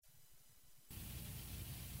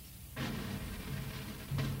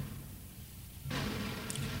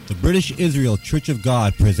The British Israel Church of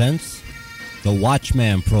God presents the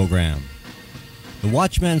Watchman program. The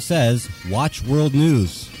Watchman says, watch world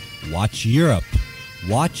news, watch Europe,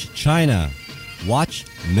 watch China, watch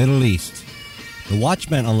Middle East. The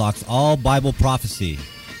Watchman unlocks all Bible prophecy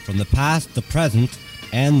from the past, the present,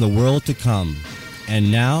 and the world to come.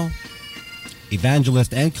 And now,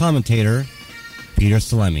 evangelist and commentator, Peter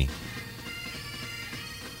Salemi.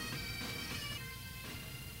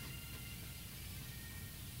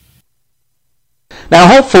 Now,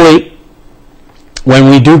 hopefully, when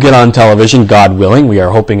we do get on television, God willing, we are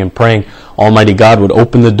hoping and praying Almighty God would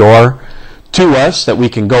open the door to us that we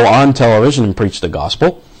can go on television and preach the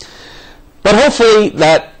gospel. But hopefully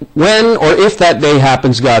that when or if that day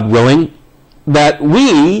happens, God willing, that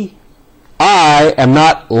I am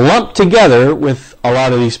not lumped together with a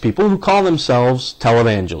lot of these people who call themselves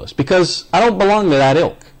televangelists, because I don't belong to that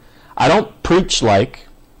ilk. I don't preach like,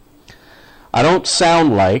 I don't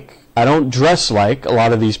sound like, I don't dress like a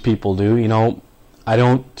lot of these people do. I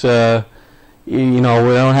don't, we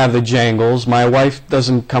don't have the jangles. My wife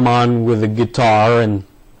doesn't come on with a guitar, and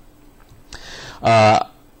I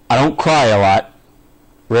don't cry a lot.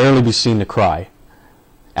 Rarely be seen to cry.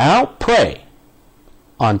 And I don't pray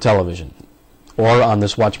on television or on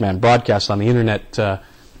this Watchman broadcast, on the internet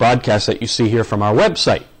broadcast that you see here from our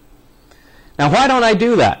website. Now, why don't I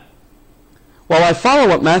do that? Well, I follow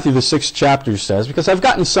what Matthew the 6th chapter says, because I've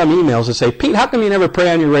gotten some emails that say, Pete, how come you never pray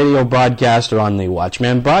on your radio broadcast or on the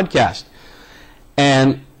Watchman broadcast?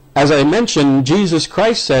 And as I mentioned, Jesus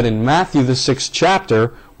Christ said in Matthew the 6th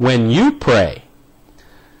chapter, when you pray,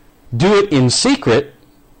 do it in secret,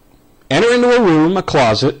 enter into a room, a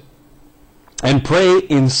closet, and pray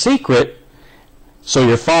in secret, so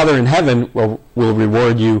your Father in heaven will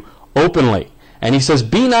reward you openly. And he says,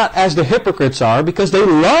 be not as the hypocrites are, because they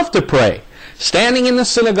love to pray, standing in the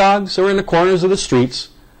synagogues or in the corners of the streets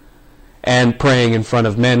and praying in front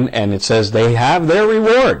of men. And it says they have their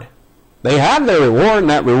reward. They have their reward, and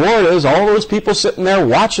that reward is all those people sitting there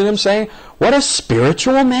watching him saying, what a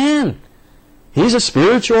spiritual man. He's a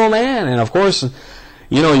spiritual man. And of course,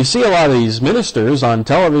 you see a lot of these ministers on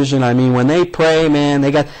television. I mean, when they pray, man,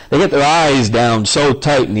 they get their eyes down so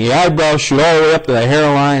tight, and the eyebrows shoot all the way up to the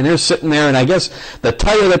hairline. They're sitting there, and I guess the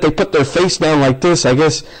tighter that they put their face down like this, I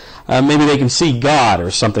guess maybe they can see God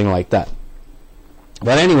or something like that.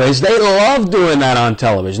 But anyways, they love doing that on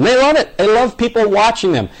television. They love it. They love people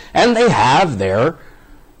watching them. And they have their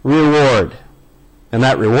reward. And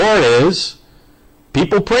that reward is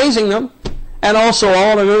people praising them, and also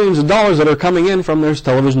all the millions of dollars that are coming in from their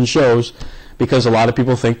television shows, because a lot of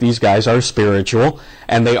people think these guys are spiritual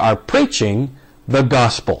and they are preaching the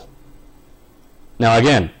gospel. Now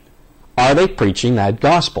again, are they preaching that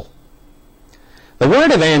gospel? The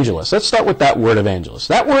word evangelist, let's start with that word evangelist.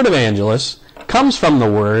 That word evangelist comes from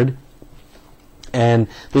the word, and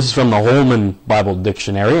this is from the Holman Bible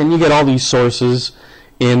Dictionary, and you get all these sources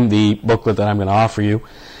in the booklet that I'm going to offer you.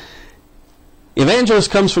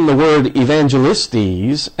 Evangelist comes from the word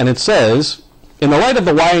evangelistes, and it says, in the light of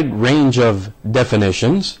the wide range of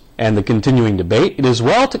definitions and the continuing debate, it is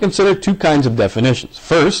well to consider two kinds of definitions.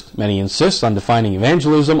 First, many insist on defining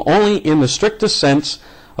evangelism only in the strictest sense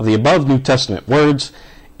of the above New Testament words.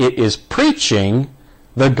 It is preaching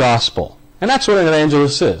the gospel. And that's what an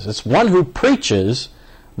evangelist is. It's one who preaches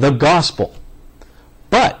the gospel.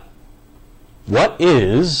 But what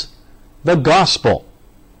is the gospel?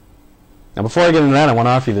 Now, before I get into that, I want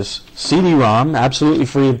to offer you this CD-ROM, absolutely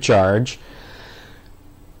free of charge,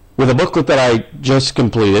 with a booklet that I just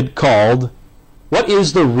completed called What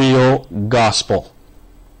is the Real Gospel?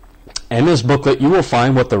 In this booklet, you will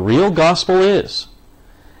find what the real gospel is.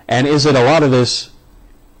 And is it a lot of this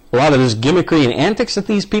gimmickry and antics that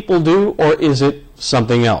these people do, or is it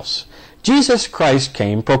something else? Jesus Christ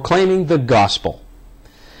came proclaiming the gospel.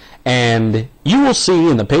 And you will see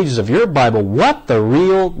in the pages of your Bible what the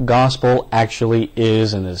real gospel actually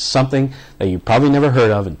is, and is something that you probably never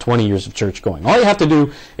heard of in 20 years of church going. All you have to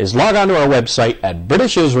do is log on to our website at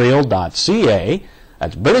britishisrael.ca.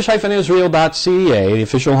 That's british-israel.ca, the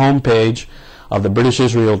official homepage of the British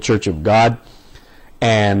Israel Church of God,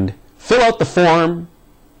 and fill out the form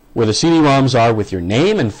where the CD-ROMs are with your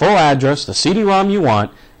name and full address, the CD-ROM you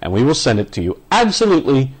want, and we will send it to you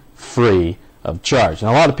absolutely free of charge.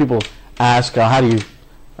 Now, a lot of people ask, are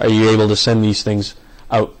you able to send these things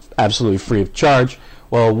out absolutely free of charge?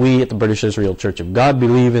 Well, we at the British Israel Church of God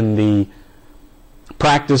believe in the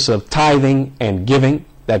practice of tithing and giving,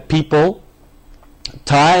 that people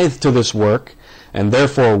tithe to this work, and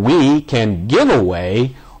therefore we can give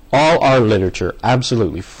away all our literature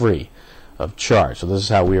absolutely free of charge. So this is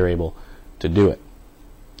how we are able to do it.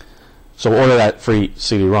 So order that free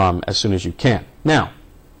CD-ROM as soon as you can. Now,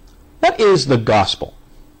 what is the gospel?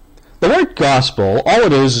 The word gospel, all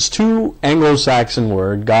it is two Anglo-Saxon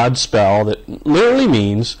word, God spell, that literally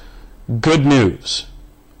means good news.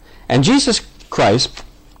 And Jesus Christ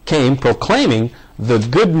came proclaiming the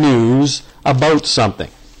good news about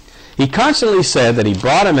something. He constantly said that he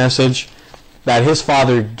brought a message that his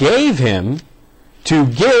Father gave him to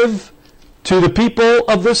give to the people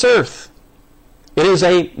of this earth. It is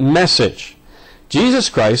a message. Jesus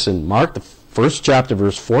Christ, in Mark, the 1st chapter,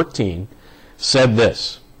 verse 14, said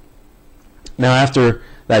this. Now, after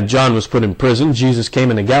that John was put in prison, Jesus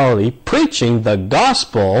came into Galilee preaching the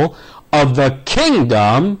gospel of the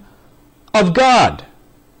kingdom of God.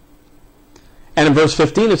 And in verse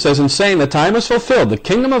 15 it says, "And saying, the time is fulfilled, the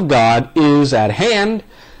kingdom of God is at hand.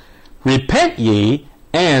 Repent ye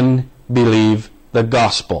and believe the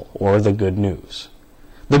gospel," or the good news.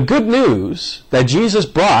 The good news that Jesus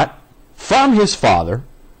brought from his Father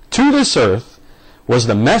to this earth was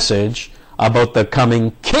the message about the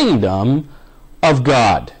coming kingdom of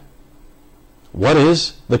God. What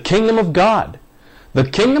is the kingdom of God? The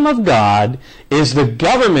kingdom of God is the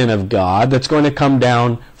government of God that's going to come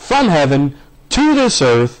down from heaven to this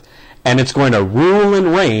earth, and it's going to rule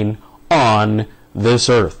and reign on this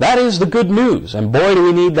earth. That is the good news, and boy, do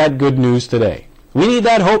we need that good news today. We need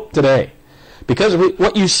that hope today, because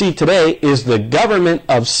what you see today is the government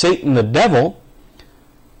of Satan the devil.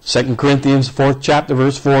 2 Corinthians 4th chapter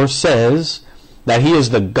verse 4 says that he is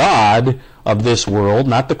the God of this world,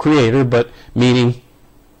 not the creator, but meaning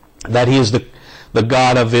that he is the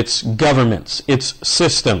God of its governments, its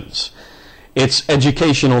systems, its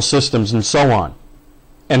educational systems, and so on.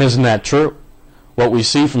 And isn't that true? What we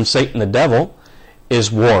see from Satan the devil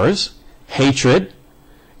is wars, hatred,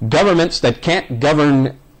 governments that can't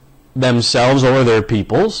govern themselves or their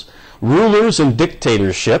peoples, rulers and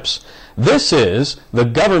dictatorships. This is the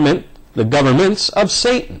governments of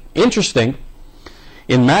Satan. Interesting,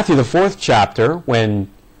 in Matthew the 4th chapter, when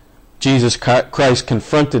Jesus Christ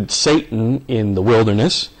confronted Satan in the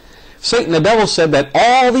wilderness, Satan the devil said that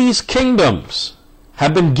all these kingdoms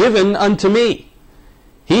have been given unto me.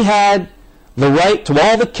 He had the right to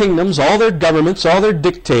all the kingdoms, all their governments, all their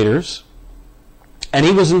dictators, and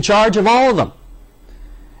he was in charge of all of them.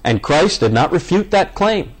 And Christ did not refute that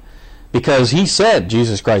claim, because he said,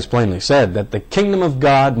 Jesus Christ plainly said, that the kingdom of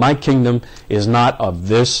God, my kingdom, is not of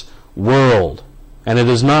this world. And it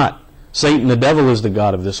is not. Satan the devil is the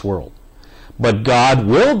god of this world. But God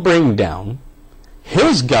will bring down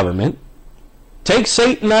his government, take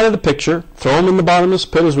Satan out of the picture, throw him in the bottomless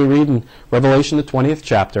pit, as we read in Revelation the 20th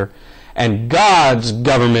chapter, and God's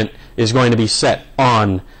government is going to be set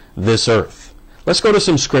on this earth. Let's go to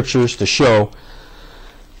some scriptures to show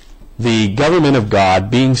the government of God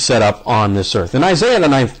being set up on this earth. In Isaiah the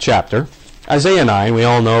 9th chapter, Isaiah 9, we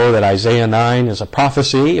all know that Isaiah 9 is a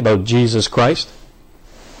prophecy about Jesus Christ.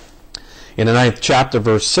 In the 9th chapter,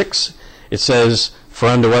 verse 6, it says, "For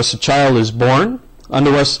unto us a child is born,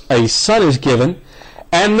 unto us a son is given,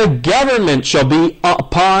 and the government shall be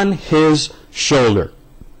upon his shoulder.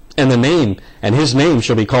 And his name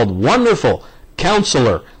shall be called Wonderful,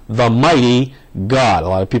 Counselor, the Mighty God." A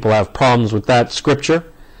lot of people have problems with that scripture,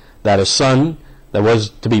 that a son that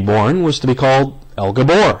was to be born was to be called El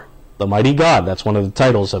Gabor, the Mighty God. That's one of the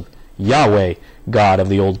titles of Yahweh, God of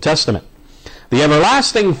the Old Testament. "The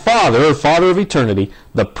everlasting Father, or Father of eternity,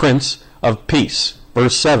 the Prince of Peace."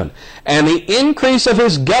 Verse 7, "And the increase of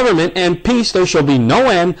his government and peace there shall be no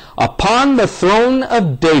end upon the throne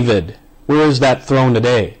of David." Where is that throne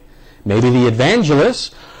today? Maybe the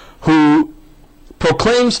evangelist who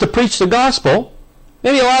proclaims to preach the gospel.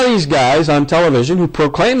 Maybe a lot of these guys on television who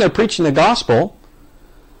proclaim they're preaching the gospel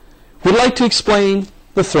would like to explain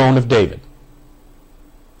the throne of David.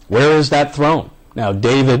 Where is that throne? Now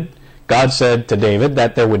God said to David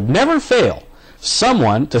that there would never fail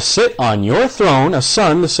someone to sit on your throne, a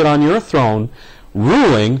son to sit on your throne,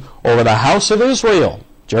 ruling over the house of Israel.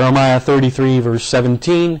 Jeremiah 33 verse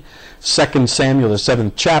 17, 2 Samuel the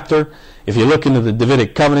 7th chapter. If you look into the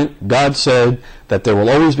Davidic covenant, God said that there will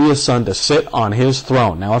always be a son to sit on his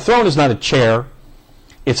throne. Now, a throne is not a chair.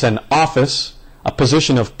 It's an office, a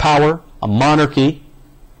position of power, a monarchy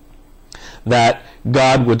that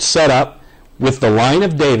God would set up with the line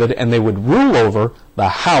of David, and they would rule over the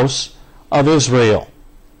house of Israel.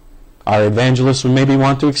 Our evangelists would maybe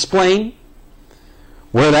want to explain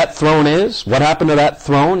where that throne is, what happened to that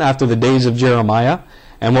throne after the days of Jeremiah,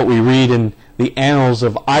 and what we read in the annals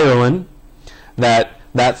of Ireland,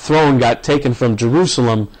 that throne got taken from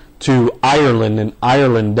Jerusalem to Ireland, and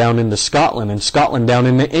Ireland down into Scotland, and Scotland down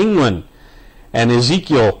into England. And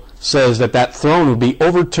Ezekiel says that that throne would be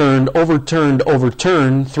overturned, overturned,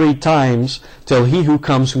 overturned 3 times till he who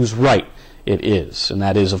comes whose right it is. And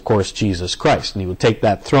that is, of course, Jesus Christ. And he will take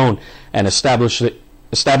that throne and establish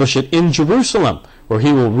it in Jerusalem, where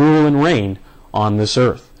he will rule and reign on this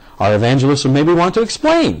earth. Our evangelists will maybe want to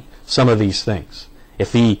explain some of these things.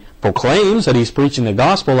 If he proclaims that he's preaching the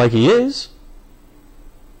gospel like he is,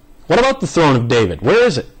 what about the throne of David? Where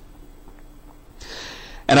is it?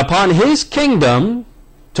 And upon his kingdom,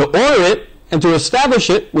 to order it and to establish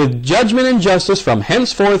it with judgment and justice from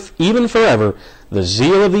henceforth even forever, the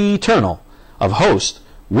zeal of the Eternal of hosts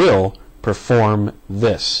will perform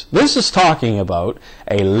this. This is talking about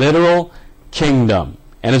a literal kingdom,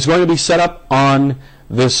 and it's going to be set up on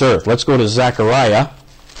this earth. Let's go to Zechariah.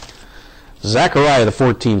 Zechariah, the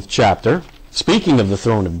 14th chapter. Speaking of the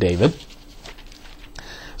throne of David,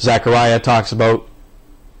 Zechariah talks about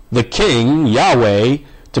the king, Yahweh,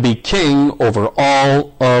 to be king over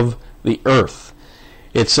all of the earth.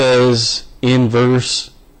 It says in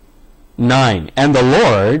verse 9, and the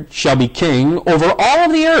Lord shall be king over all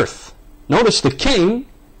of the earth. Notice the king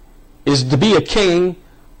is to be a king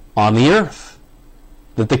on the earth.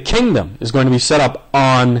 That the kingdom is going to be set up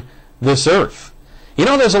on this earth. You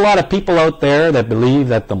know, there's a lot of people out there that believe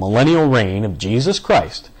that the millennial reign of Jesus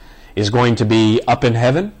Christ is going to be up in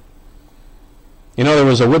heaven. You know, there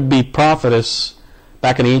was a would-be prophetess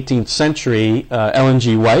back in the 18th century, Ellen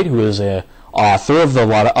G. White, who is an author of a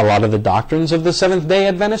lot of the doctrines of the Seventh-day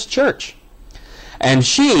Adventist Church. And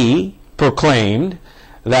she proclaimed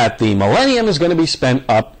that the millennium is going to be spent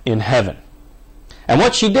up in heaven. And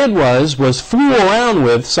what she did was fool around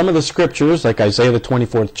with some of the scriptures, like Isaiah the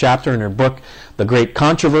 24th chapter in her book, The Great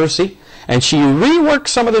Controversy, and she reworked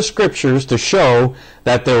some of the scriptures to show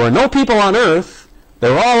that there were no people on earth, they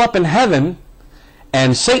were all up in heaven,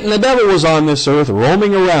 and Satan the devil was on this earth,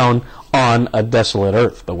 roaming around on a desolate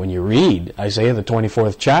earth. But when you read Isaiah the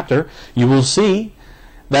 24th chapter, you will see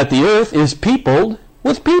that the earth is peopled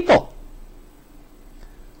with people.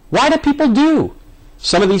 Why do people do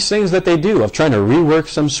some of these things that they do of trying to rework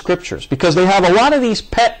some scriptures? Because they have a lot of these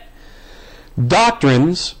pet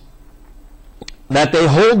doctrines that they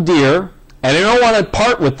hold dear, and they don't want to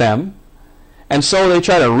part with them, and so they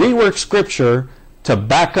try to rework scripture to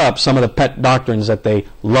back up some of the pet doctrines that they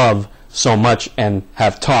love so much and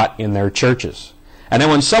have taught in their churches. And then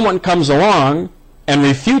when someone comes along and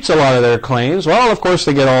refutes a lot of their claims, well, of course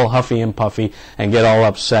they get all huffy and puffy and get all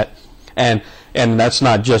upset. And that's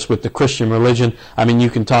not just with the Christian religion. I mean,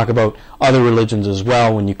 you can talk about other religions as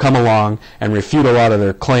well. When you come along and refute a lot of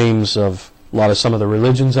their claims of some of the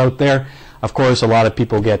religions out there, of course, a lot of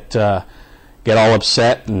people get all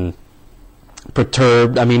upset and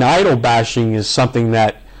perturbed. I mean, idol bashing is something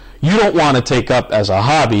that you don't want to take up as a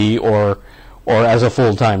hobby or as a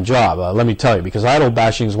full-time job. Let me tell you, because idol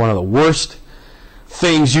bashing is one of the worst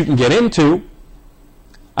things you can get into.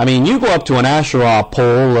 I mean, you go up to an Asherah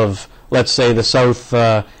pole of, let's say, the South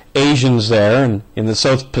Asians there and in the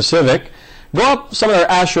South Pacific, go up some of their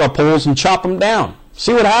Asherah poles and chop them down.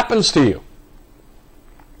 See what happens to you.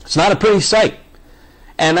 It's not a pretty sight.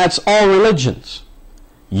 And that's all religions.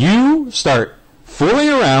 You start fooling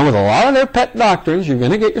around with a lot of their pet doctrines, you're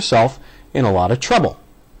going to get yourself in a lot of trouble.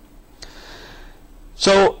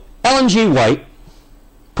 So Ellen G. White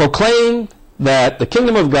proclaimed that the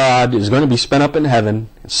kingdom of God is going to be spent up in heaven.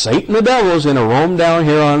 Satan the devil is going to roam down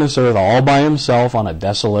here on this earth all by himself on a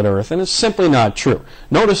desolate earth. And it's simply not true.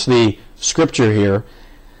 Notice the scripture here.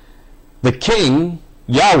 The king,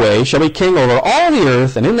 Yahweh, shall be king over all the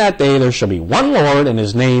earth, and in that day there shall be one Lord, and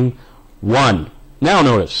his name one. Now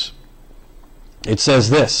notice, it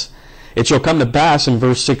says this, it shall come to pass in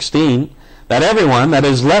verse 16, that everyone that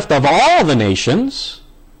is left of all the nations,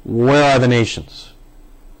 where are the nations?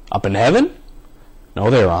 Up in heaven?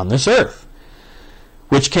 No, they are on this earth.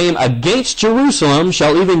 Which came against Jerusalem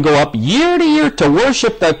shall even go up year to year to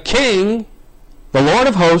worship the King, the Lord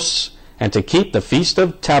of hosts, and to keep the Feast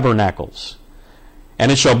of Tabernacles.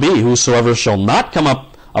 And it shall be, whosoever shall not come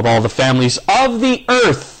up of all the families of the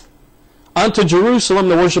earth unto Jerusalem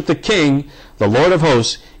to worship the King, the Lord of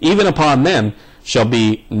hosts, even upon them shall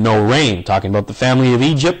be no rain. Talking about the family of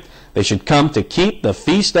Egypt, they should come to keep the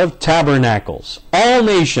Feast of Tabernacles. All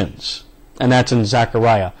nations. And that's in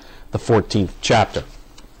Zechariah, the 14th chapter.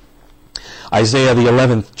 Isaiah, the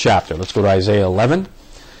 11th chapter. Let's go to Isaiah 11.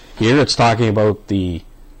 Here it's talking about the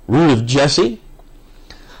root of Jesse.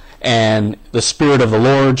 And the Spirit of the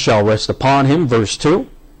Lord shall rest upon him. Verse 2.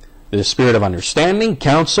 The Spirit of understanding,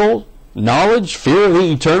 counsel, knowledge, fear of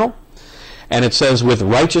the eternal. And it says, with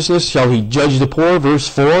righteousness shall he judge the poor. Verse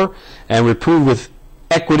 4. And reprove with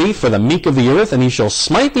equity for the meek of the earth, and he shall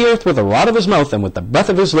smite the earth with the rod of his mouth, and with the breath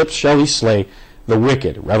of his lips shall he slay the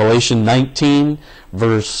wicked. Revelation 19,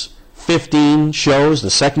 verse 15 shows the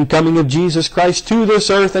second coming of Jesus Christ to this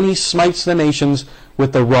earth, and he smites the nations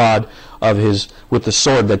with the rod of his, with the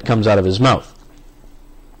sword that comes out of his mouth.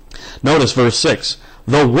 Notice verse 6.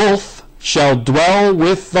 The wolf shall dwell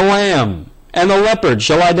with the lamb, and the leopard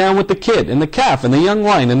shall lie down with the kid, and the calf, and the young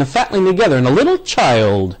lion, and the fatling together, and a little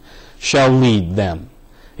child shall lead them.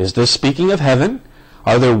 Is this speaking of heaven?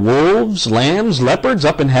 Are there wolves, lambs, leopards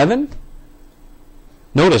up in heaven?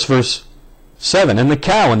 Notice verse 7. And the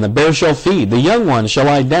cow and the bear shall feed, the young ones shall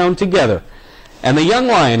lie down together, and the young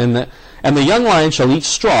lion and the young lion shall eat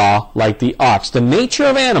straw like the ox. The nature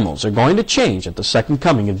of animals are going to change at the second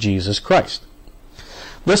coming of Jesus Christ.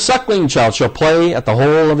 The suckling child shall play at the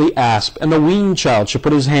hole of the asp, and the weaned child shall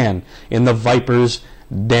put his hand in the viper's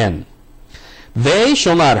den. They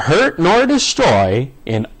shall not hurt nor destroy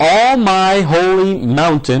in all my holy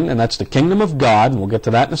mountain, and that's the kingdom of God, and we'll get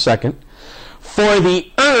to that in a second. For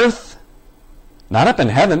the earth, not up in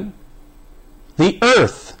heaven, the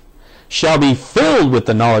earth shall be filled with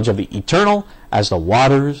the knowledge of the eternal as the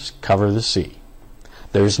waters cover the sea.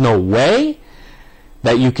 There's no way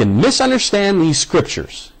that you can misunderstand these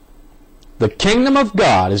scriptures. The kingdom of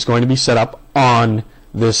God is going to be set up on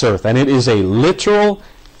this earth, and it is a literal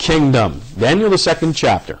kingdom. Daniel, the 2nd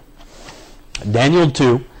chapter. Daniel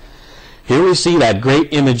 2. Here we see that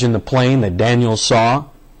great image in the plain that Daniel saw,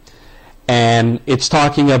 and it's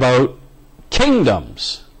talking about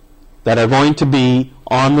kingdoms that are going to be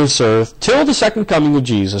on this earth till the second coming of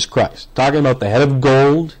Jesus Christ. Talking about the head of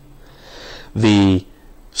gold, the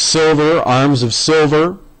silver, arms of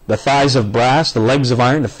silver, the thighs of brass, the legs of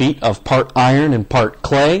iron, the feet of part iron and part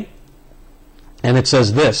clay. And it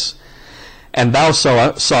says this, And thou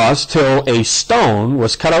sawest till a stone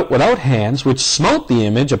was cut out without hands, which smote the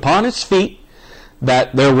image upon its feet,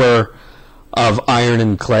 that there were of iron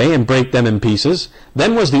and clay, and brake them in pieces.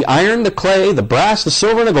 Then was the iron, the clay, the brass, the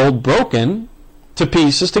silver, and the gold broken to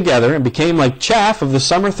pieces together, and became like chaff of the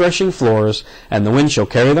summer threshing floors, and the wind shall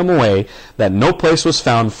carry them away, that no place was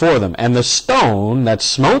found for them. And the stone that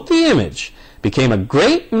smote the image became a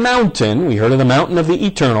great mountain, we heard of the mountain of the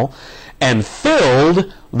eternal, and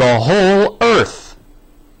filled the whole earth.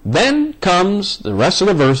 Then comes the rest of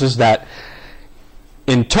the verses that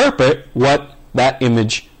interpret what that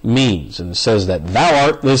image means. And it says that thou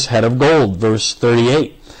art this head of gold, verse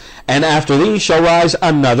 38. And after thee shall rise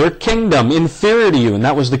another kingdom inferior to you, and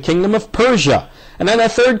that was the kingdom of Persia. And then a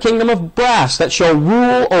third kingdom of brass that shall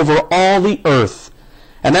rule over all the earth.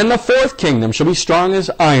 And then the fourth kingdom shall be strong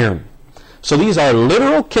as iron. So these are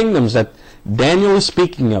literal kingdoms that Daniel is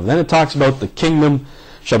speaking of. Then it talks about the kingdom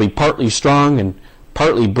shall be partly strong and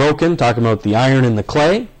partly broken, talking about the iron and the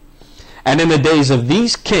clay. And in the days of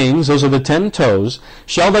these kings, those are the 10 toes,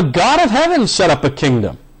 shall the God of heaven set up a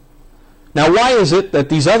kingdom. Now why is it that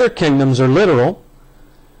these other kingdoms are literal,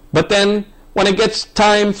 but then when it gets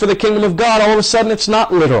time for the kingdom of God, all of a sudden it's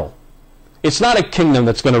not literal? It's not a kingdom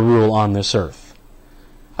that's going to rule on this earth.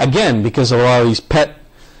 Again, because of a lot of these pet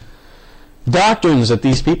doctrines that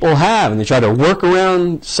these people have, and they try to work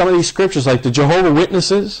around some of these scriptures, like the Jehovah's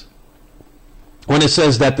Witnesses, when it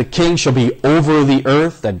says that the king shall be over the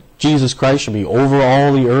earth, that Jesus Christ shall be over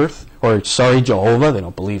all the earth, or Jehovah, they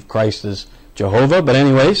don't believe Christ is Jehovah, but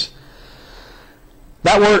anyways,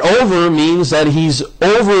 that word over means that he's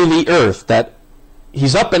over the earth, that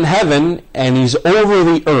he's up in heaven and he's over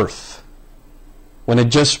the earth. When it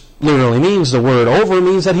just literally means, the word over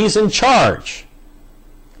means that he's in charge.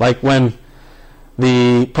 Like when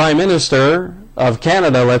the Prime Minister of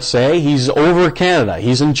Canada, let's say, he's over Canada,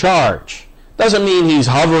 he's in charge. Doesn't mean he's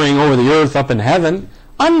hovering over the earth up in heaven.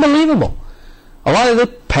 Unbelievable. A lot of the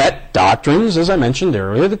pet doctrines, as I mentioned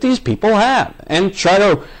earlier, that these people have, and try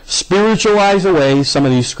to spiritualize away some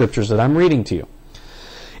of these scriptures that I'm reading to you.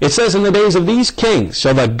 It says, in the days of these kings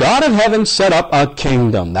shall the God of heaven set up a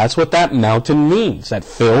kingdom. That's what that mountain means, that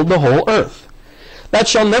filled the whole earth. That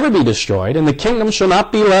shall never be destroyed, and the kingdom shall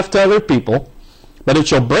not be left to other people, but it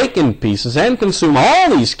shall break in pieces and consume all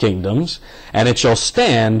these kingdoms, and it shall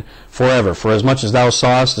stand forever. For as much as thou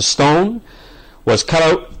sawest the stone was cut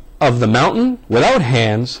out of the mountain without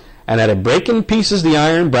hands, and that it brake in pieces the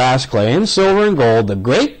iron, brass, clay, and silver, and gold, the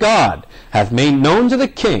great God hath made known to the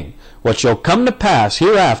king what shall come to pass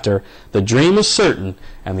hereafter. The dream is certain,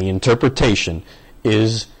 and the interpretation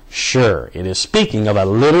is sure. It is speaking of a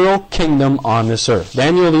literal kingdom on this earth.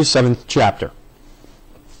 Daniel, the 7th chapter.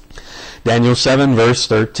 Daniel 7, verse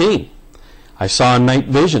 13. I saw in night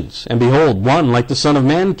visions, and behold, one like the Son of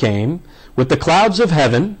Man came with the clouds of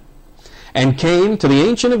heaven, and came to the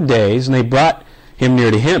Ancient of Days, and they brought him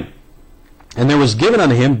near to him. And there was given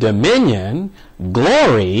unto him dominion,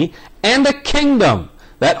 glory, and a kingdom,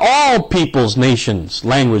 that all peoples, nations,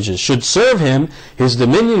 languages should serve him. His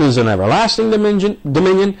dominion is an everlasting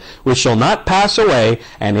dominion which shall not pass away,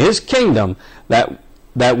 and his kingdom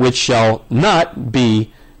that which shall not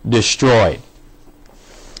be destroyed.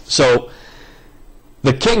 So,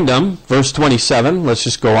 the kingdom, verse 27, let's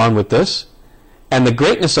just go on with this. And the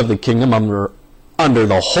greatness of the kingdom under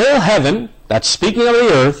the whole heaven, that's speaking of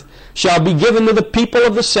the earth, shall be given to the people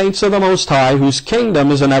of the saints of the Most High, whose kingdom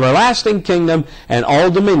is an everlasting kingdom, and all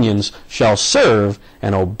dominions shall serve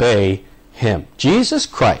and obey him. Jesus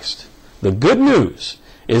Christ, the good news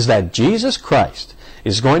is that Jesus Christ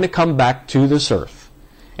is going to come back to this earth,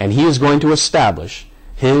 and he is going to establish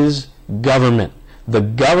his government, the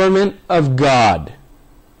government of God.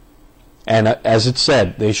 And as it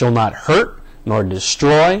said, they shall not hurt nor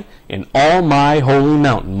destroy in all my holy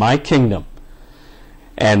mountain, my kingdom.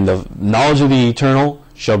 And the knowledge of the eternal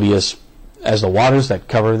shall be as the waters that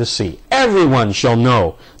cover the sea. Everyone shall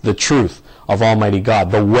know the truth of Almighty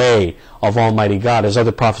God, the way of Almighty God. As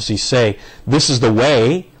other prophecies say, this is the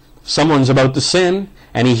way. Someone's about to sin,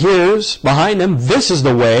 and he hears behind him, this is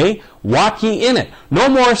the way, walk ye in it. No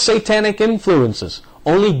more satanic influences,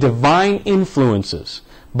 only divine influences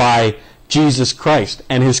by Jesus Christ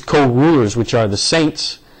and his co-rulers, which are the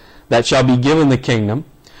saints that shall be given the kingdom.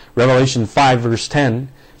 Revelation 5 verse 10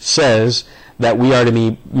 says that we are to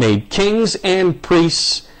be made kings and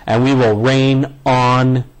priests, and we will reign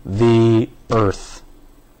on the earth.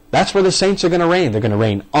 That's where the saints are going to reign. They're going to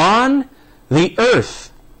reign on the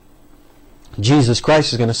earth. Jesus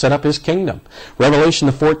Christ is going to set up his kingdom. Revelation,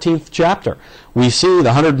 the 14th chapter, we see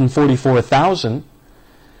the 144,000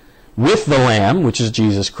 with the Lamb, which is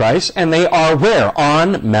Jesus Christ, and they are where?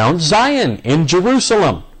 On Mount Zion in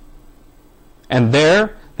Jerusalem. And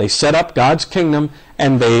there they set up God's kingdom,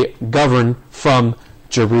 and they govern from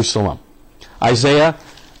Jerusalem. Isaiah,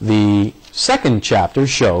 the 2nd chapter,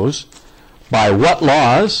 shows by what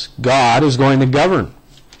laws God is going to govern.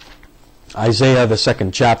 Isaiah, the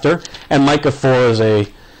 2nd chapter, and Micah 4 is a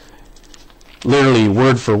literally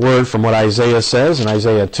word for word from what Isaiah says in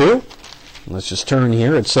Isaiah 2. Let's just turn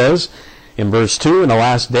here. It says in verse 2, in the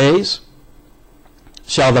last days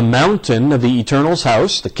shall the mountain of the Eternal's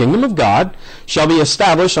house, the kingdom of God, shall be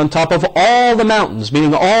established on top of all the mountains,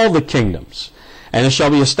 meaning all the kingdoms. And it shall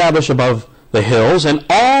be established above the hills, and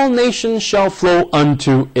all nations shall flow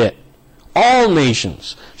unto it. All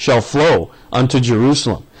nations shall flow unto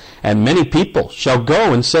Jerusalem. And many people shall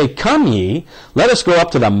go and say, come ye, let us go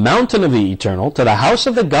up to the mountain of the Eternal, to the house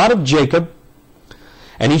of the God of Jacob,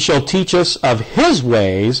 and he shall teach us of his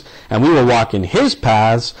ways, and we will walk in his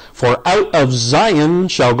paths. For out of Zion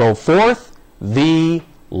shall go forth the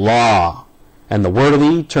law, and the word of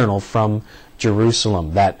the Eternal from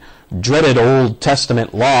Jerusalem. That dreaded Old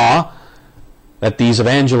Testament law that these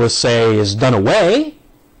evangelists say is done away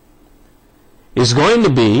is going to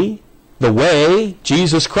be the way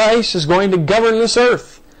Jesus Christ is going to govern this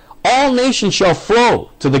earth. All nations shall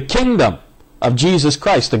flow to the kingdom of Jesus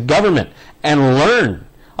Christ, the government, and learn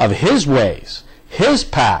of his ways, his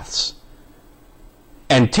paths,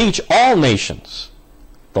 and teach all nations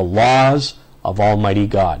the laws of Almighty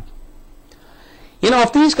God. You know,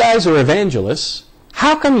 if these guys are evangelists,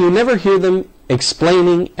 how come you never hear them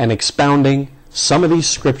explaining and expounding some of these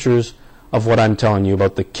scriptures of what I'm telling you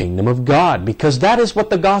about the kingdom of God? Because that is what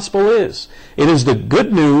the gospel is. It is the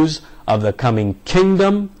good news of the coming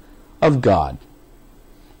kingdom of God.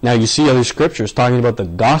 Now you see other scriptures talking about the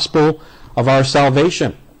gospel of our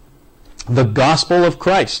salvation, the gospel of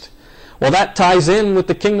Christ. Well, that ties in with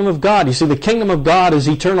the kingdom of God. You see, the kingdom of God is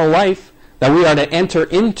eternal life that we are to enter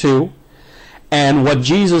into, and what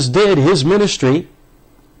Jesus did, his ministry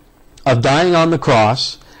of dying on the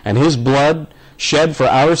cross and his blood shed for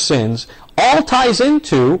our sins, all ties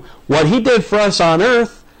into what he did for us on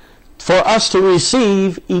earth for us to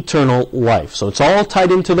receive eternal life. So it's all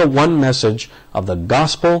tied into the one message of the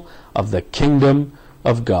gospel of the kingdom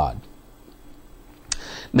of God.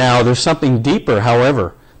 Now, there's something deeper,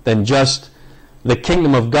 however, than just the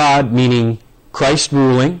kingdom of God, meaning Christ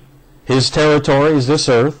ruling, his territory is this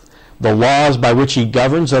earth, the laws by which he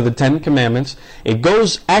governs are the 10 Commandments. It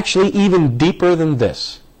goes actually even deeper than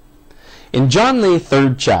this. In John the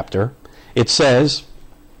 3rd chapter, it says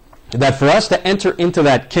that for us to enter into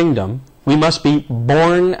that kingdom, we must be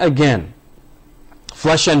born again.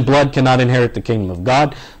 Flesh and blood cannot inherit the kingdom of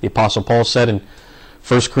God. The Apostle Paul said in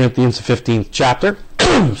 1 Corinthians the 15th chapter,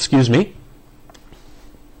 excuse me,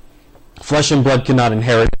 flesh and blood cannot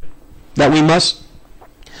inherit it, that we must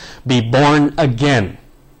be born again.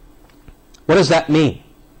 What does that mean?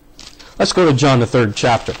 Let's go to John, the 3rd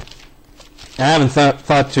chapter. I haven't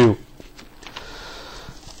thought to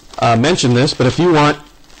mention this, but if you want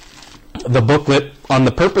the booklet on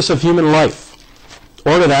the purpose of human life,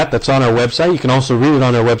 order that. That's on our website. You can also read it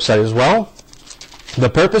on our website as well. The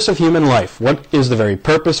purpose of human life. What is the very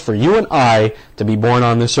purpose for you and I to be born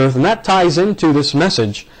on this earth? And that ties into this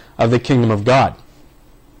message of the kingdom of God.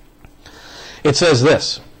 It says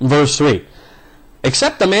this, verse 3,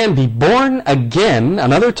 except a man be born again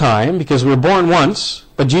another time, because we're born once,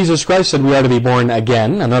 but Jesus Christ said we are to be born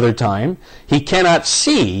again another time, he cannot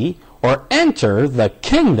see or enter the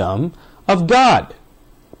kingdom of God.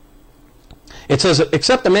 It says,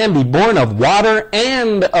 except a man be born of water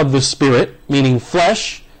and of the Spirit, meaning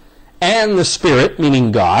flesh, and the Spirit,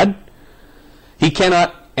 meaning God, he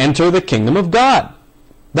cannot enter the kingdom of God.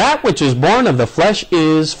 That which is born of the flesh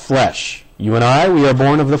is flesh. You and I, we are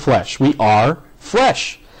born of the flesh. We are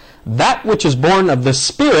flesh. That which is born of the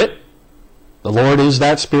Spirit, the Lord is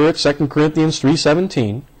that Spirit, 2 Corinthians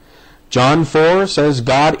 3:17. John 4 says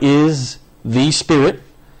God is the Spirit.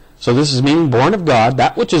 So this is meaning born of God.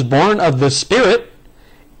 That which is born of the Spirit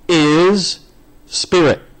is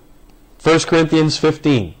Spirit. 1 Corinthians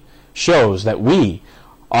 15 shows that we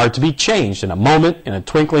are to be changed in a moment, in a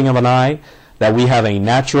twinkling of an eye, that we have a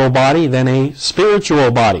natural body, then a spiritual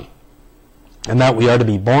body. And that we are to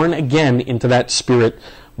be born again into that spirit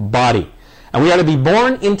body. And we are to be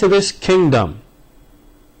born into this kingdom.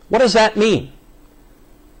 What does that mean?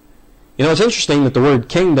 You know, it's interesting that the word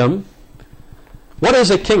kingdom, what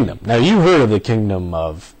is a kingdom? Now, you heard of the kingdom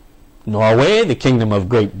of Norway, the kingdom of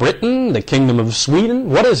Great Britain, the kingdom of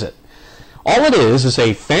Sweden. What is it? All it is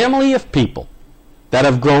a family of people that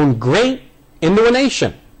have grown great into a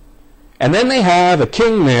nation. And then they have a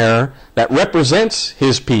king there that represents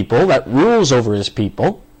his people, that rules over his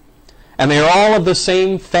people, and they are all of the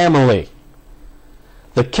same family.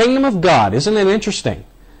 The kingdom of God, isn't it interesting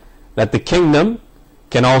that the kingdom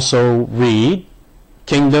can also read,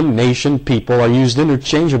 kingdom, nation, people are used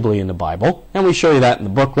interchangeably in the Bible, and we show you that in the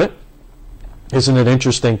booklet. Isn't it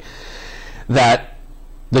interesting that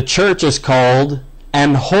the church is called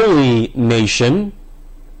an holy nation,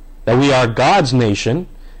 that we are God's nation,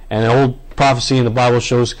 and an old prophecy in the Bible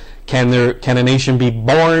shows, can a nation be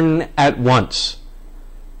born at once?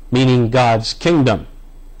 Meaning God's kingdom.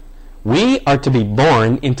 We are to be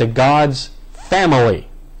born into God's family.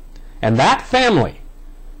 And that family,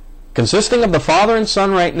 consisting of the Father and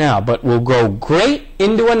Son right now, but will grow great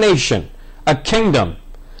into a nation, a kingdom,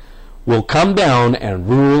 will come down and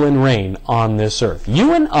rule and reign on this earth.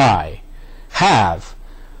 You and I have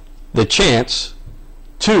the chance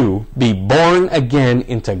to be born again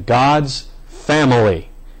into God's family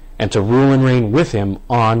and to rule and reign with Him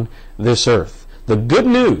on this earth. The good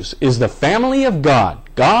news is the family of God.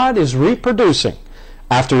 God is reproducing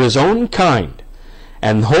after His own kind.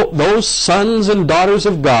 And those sons and daughters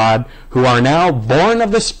of God who are now born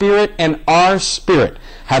of the Spirit and are Spirit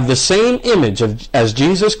have the same image as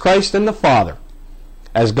Jesus Christ and the Father.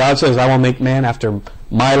 As God says, I will make man after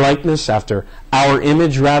my likeness, after our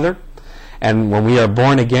image rather. And when we are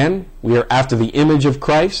born again, we are after the image of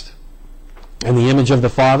Christ and the image of the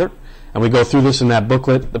Father. And we go through this in that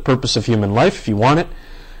booklet, The Purpose of Human Life, if you want it.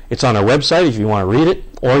 It's on our website if you want to read it,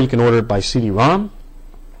 or you can order it by CD-ROM.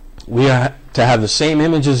 We are to have the same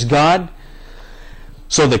image as God.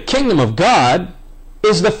 So the kingdom of God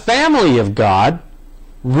is the family of God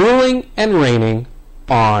ruling and reigning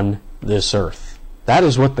on this earth. That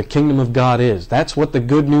is what the kingdom of God is. That's what the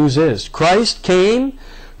good news is. Christ came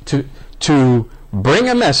to bring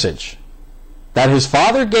a message that His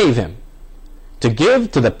Father gave Him to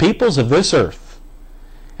give to the peoples of this earth.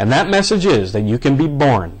 And that message is that you can be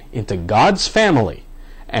born into God's family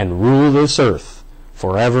and rule this earth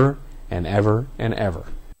forever and ever and ever.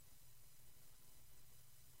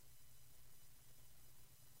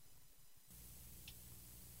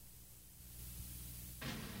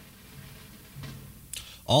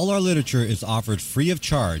 All our literature is offered free of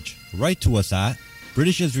charge. Write to us at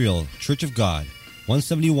British Israel Church of God,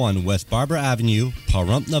 171 West Barbara Avenue,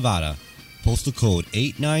 Pahrump, Nevada, postal code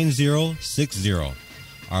 89060.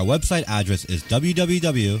 Our website address is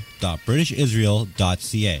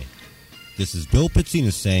www.britishisrael.ca. This is Bill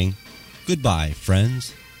Petzinas saying goodbye,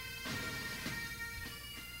 friends.